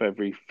moves off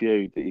every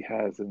feud that he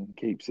has and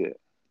keeps it.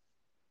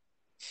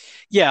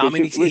 Yeah, I Which,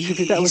 mean,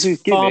 if that was he's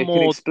his far gimmick and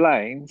more.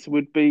 explained,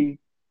 would be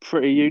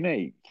pretty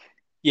unique.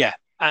 Yeah,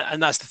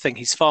 and that's the thing.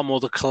 He's far more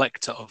the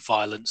collector of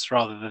violence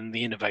rather than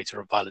the innovator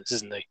of violence,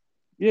 isn't he?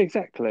 Yeah,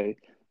 exactly.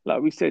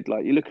 Like we said,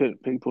 like you look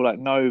at people like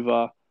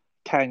Nova,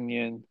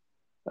 Canyon.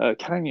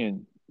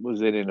 Canyon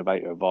was an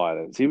innovator of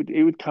violence. He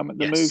would come at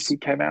the moves Yes. he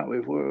came out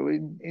with were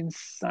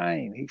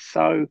insane. He's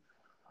so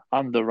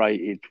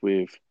underrated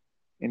with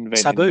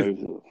inventing Sabu.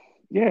 moves.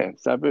 Yeah,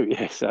 Sabu.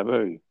 Yeah,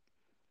 Sabu.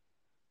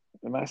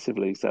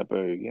 Massively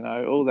Sabu.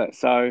 All that.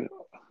 So,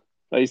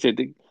 like you said,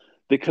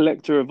 the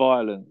collector of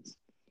violence,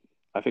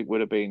 I think,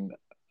 would have been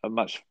a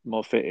much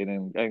more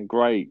fitting and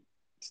great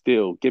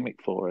still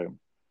gimmick for him.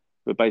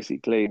 But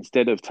basically,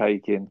 instead of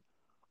taking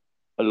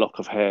a lock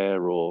of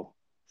hair or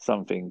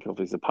something of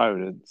his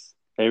opponents,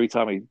 every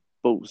time he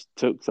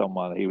took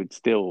someone, he would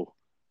steal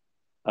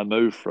a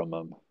move from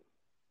them.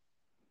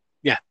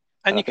 Yeah,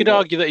 and And I you could think that,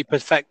 argue that he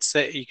perfects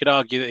it. You could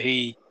argue that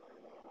he,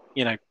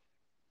 you know,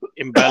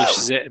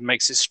 embellishes it and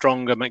makes it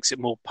stronger, makes it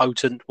more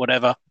potent,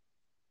 whatever.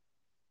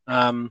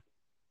 I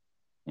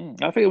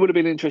think it would have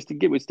been an interesting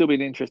gimmick. It would still be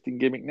an interesting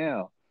gimmick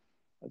now.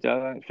 I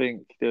don't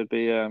think there'd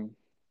be an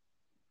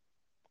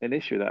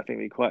issue with that. I think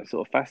it'd be quite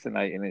sort of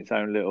fascinating in its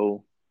own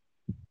little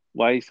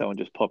way. Someone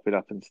just popping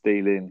up and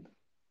stealing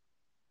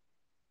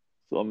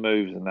sort of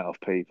moves and that off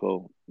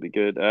people. Be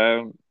good.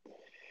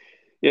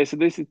 Yeah, so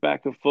this is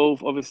back and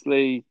forth.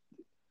 Obviously,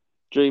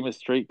 Dreamer's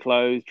street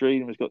closed.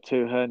 Dreamer's got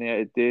two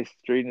herniated discs.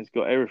 Dreamer's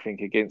got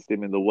everything against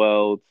him in the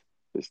world,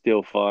 but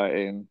still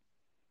fighting.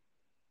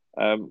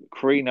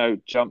 Carino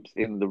jumps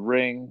in the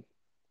ring,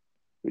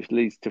 which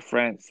leads to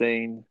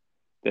Francine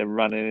then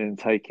running and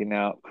taking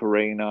out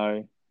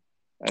Carino,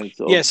 and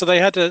sort Yeah, of so they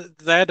had a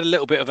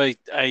little bit of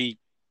a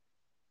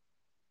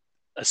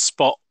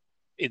spot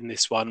in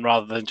this one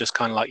rather than just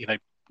kind of like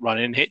run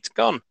in, hit,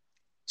 gone.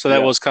 So there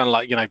yeah, was kind of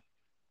like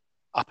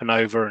up and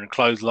over and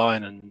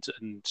clothesline and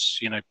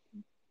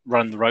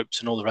run the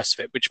ropes and all the rest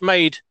of it, which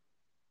made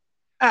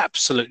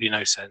absolutely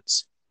no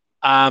sense.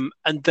 And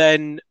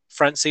then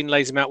Francine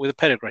lays him out with a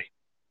pedigree,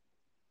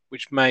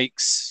 which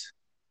makes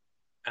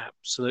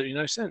absolutely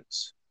no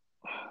sense.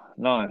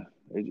 no,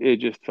 it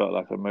just felt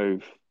like a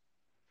move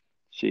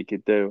she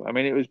could do. I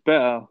mean, it was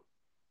better,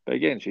 but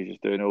again, she's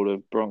just doing all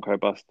the Bronco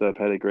Buster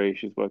pedigree.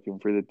 She's working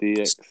through the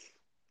DX.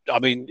 I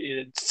mean,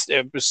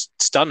 it was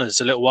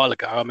stunners a little while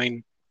ago. I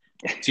mean,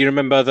 do you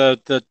remember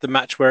the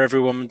match where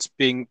everyone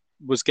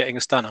was getting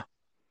a stunner?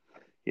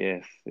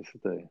 Yes, I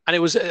do. And it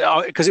was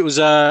because it was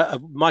a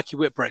Mikey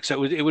Whipwreck,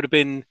 so it would have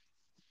been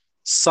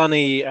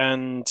Sonny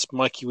and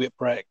Mikey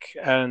Whipwreck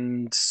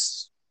and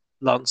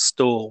Lance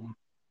Storm,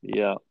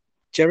 Yeah,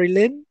 Jerry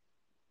Lynn.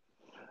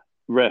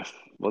 ref,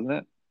 wasn't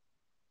it?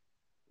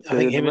 I So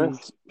think in the him and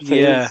ref, so him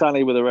and yeah,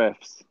 Sonny were the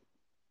refs.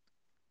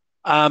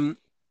 um,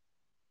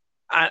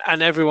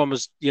 and everyone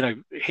was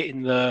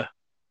hitting the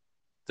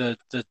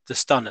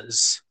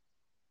stunners,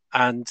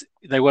 and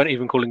they weren't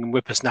even calling them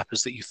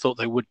whippersnappers that you thought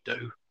they would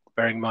do.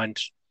 Bearing in mind,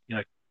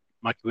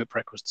 Mikey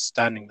Whipwreck was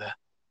standing there.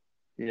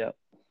 Yeah,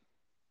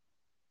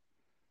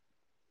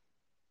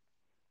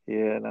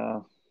 yeah,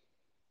 no.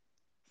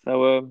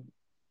 So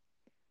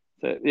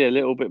yeah, a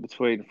little bit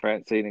between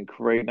Francine and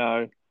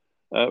Carino.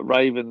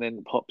 Raven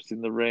then pops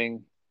in the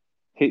ring,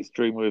 hits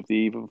Dreamer with the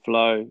even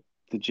flow.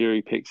 The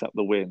jury picks up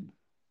the win.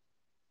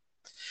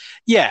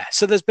 Yeah,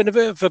 so there's been a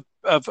bit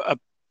of a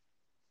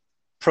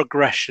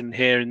progression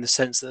here in the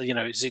sense that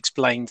it's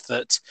explained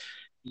that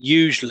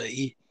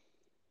usually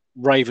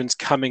Raven's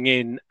coming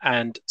in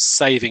and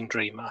saving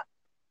Dreamer,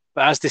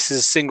 but as this is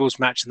a singles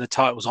match and the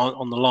title's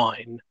on the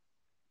line,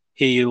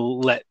 he'll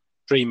let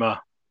Dreamer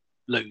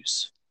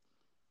lose.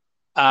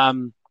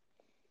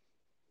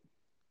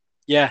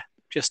 Yeah,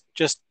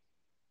 just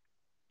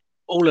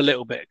all a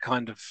little bit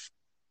kind of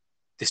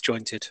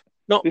disjointed.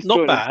 Not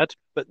Disjointed, bad,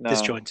 but no.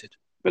 disjointed.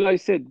 But like I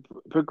said,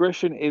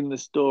 progression in the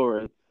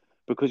story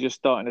because you're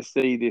starting to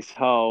see this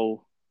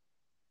whole,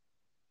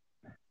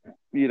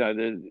 he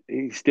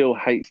still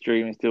hates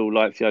Dreamer, still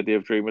likes the idea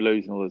of Dreamer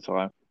losing all the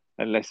time,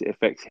 unless it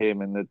affects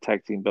him and the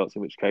tag team belts,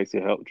 in which case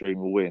he'll help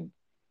Dreamer win.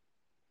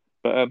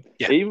 But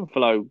Yeah, even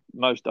flow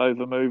most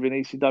over move in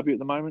ECW at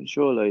the moment,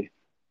 surely.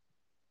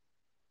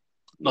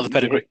 not the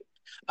pedigree.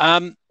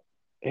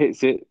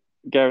 Hits it,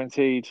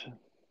 guaranteed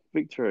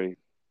victory.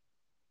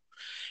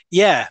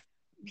 Yeah,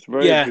 It's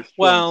very, yeah. very strong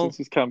Well, since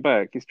he's come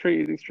back. He's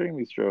treated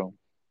extremely strong.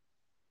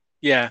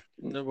 yeah.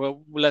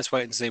 Well, let's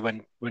wait and see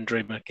when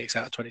Dreamer kicks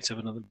out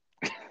 27 of them.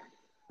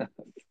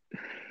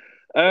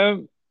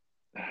 Um,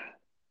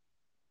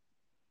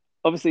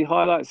 Obviously,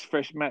 highlights,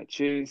 fresh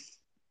matches,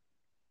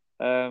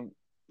 um,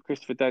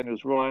 Christopher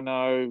Daniels,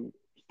 Rhino,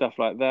 stuff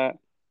like that.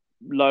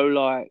 Low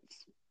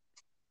lights,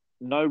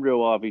 no real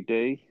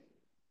RVD,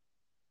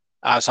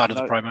 outside of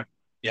the no promo.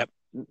 Yep.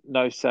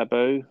 no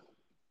Sabu,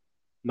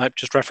 Nope,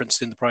 just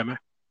referenced in the promo.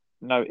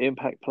 no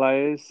Impact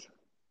players,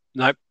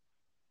 Nope.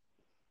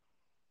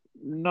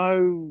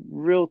 no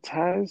real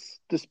Taz,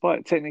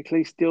 despite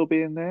technically still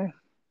being there.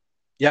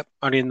 Yep,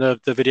 only in the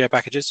video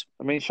packages.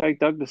 I mean, Shay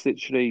Douglas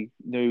literally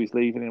knew he was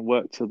leaving and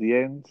worked till the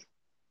end.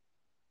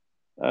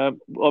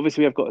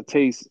 Obviously, we've got a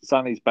tease.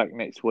 Sonny's back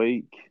next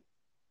week.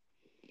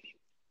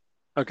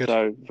 Oh, good.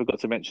 So forgot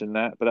to mention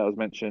that, but that was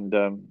mentioned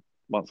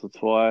once or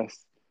twice.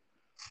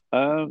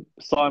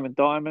 Simon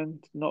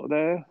Diamond not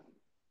there.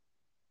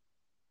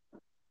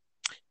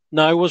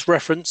 No, it was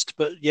referenced,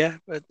 but yeah,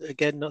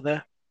 again, not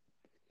there.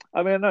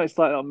 I mean, I know it's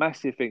like not a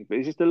massive thing, but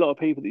it's just a lot of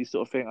people that you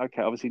sort of think,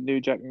 okay, obviously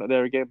New Jack not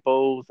there again,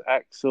 Balls,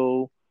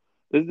 Axel.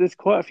 There's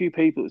quite a few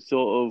people that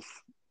sort of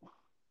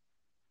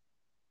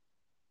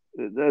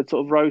they're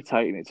sort of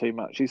rotating it too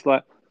much. It's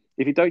like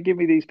if you don't give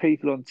me these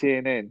people on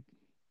TNN,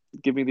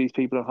 give me these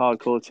people on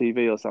Hardcore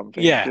TV or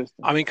something. Yeah, Just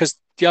I mean, because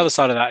the other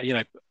side of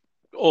that,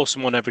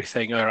 Awesome won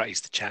everything. All right,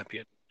 he's the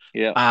champion.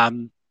 yeah.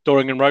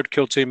 Doring and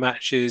Roadkill 2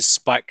 matches,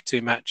 Spike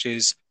 2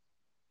 matches.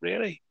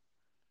 Really?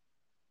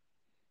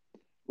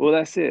 Well,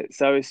 that's it.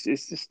 So it's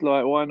just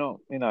like why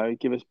not?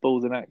 Give us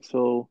Balls and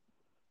Axel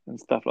and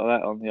stuff like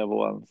that on the other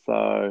one.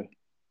 So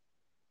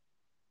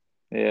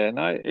yeah,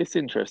 no, it's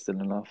interesting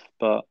enough,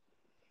 but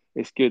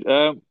it's good.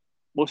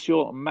 What's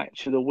your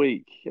match of the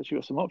week? You actually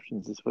got some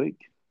options this week.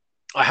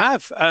 I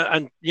have,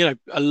 and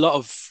a lot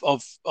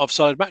of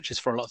solid matches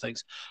for a lot of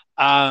things.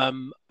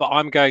 But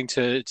I'm going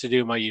to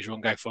do my usual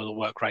and go for the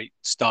work rate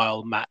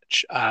style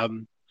match.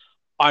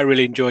 I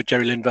really enjoyed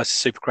Jerry Lynn versus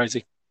Super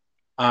Crazy.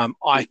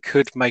 I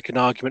could make an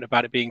argument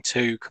about it being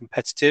too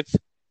competitive.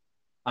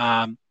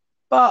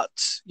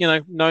 But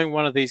knowing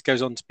one of these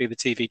goes on to be the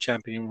TV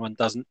champion and one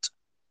doesn't,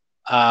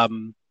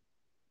 um,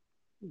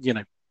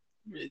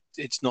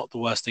 it's not the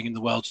worst thing in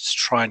the world to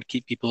try and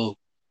keep people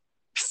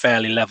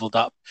fairly leveled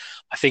up.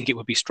 I think it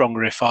would be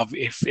stronger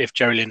if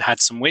Jerry Lynn had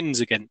some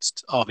wins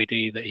against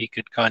RVD that he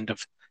could kind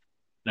of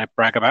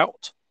brag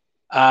about.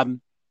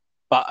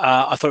 But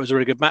I thought it was a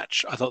really good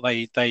match. I thought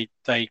they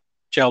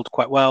gelled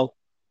quite well.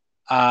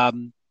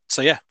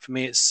 So yeah, for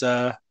me it's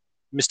Mr.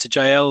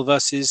 JL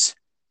versus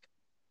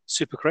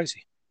Super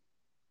Crazy.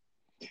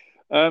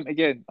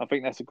 Again, I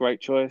think that's a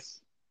great choice.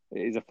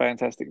 It is a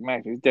fantastic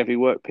match. It's definitely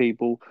worth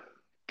people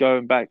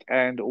going back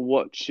and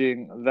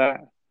watching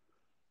that.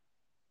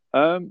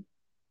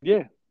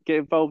 Yeah, get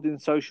involved in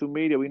social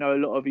media. We know a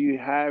lot of you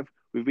have.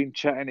 We've been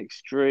chatting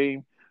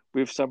extreme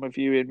with some of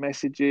you in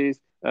messages.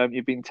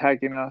 You've been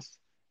tagging us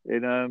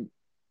in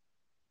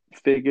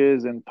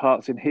figures and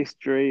parts in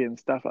history and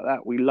stuff like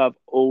that. We love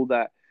all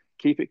that.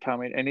 Keep it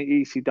coming. Any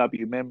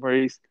ECW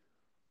memories,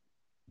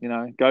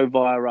 go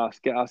via us.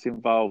 Get us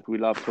involved. We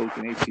love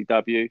talking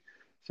ECW.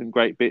 Some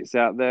great bits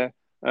out there.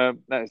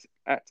 That's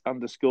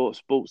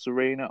 @_sports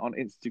arena on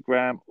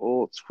Instagram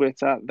or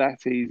Twitter.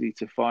 That's easy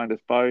to find us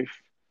both.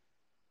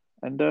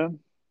 And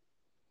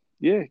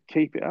yeah,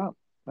 keep it up.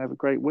 Have a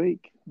great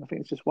week. I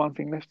think it's just one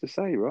thing left to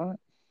say, right?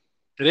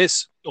 It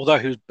is. Although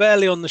he was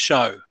barely on the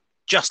show,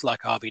 just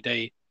like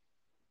RVD,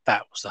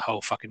 that was the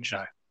whole fucking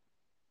show.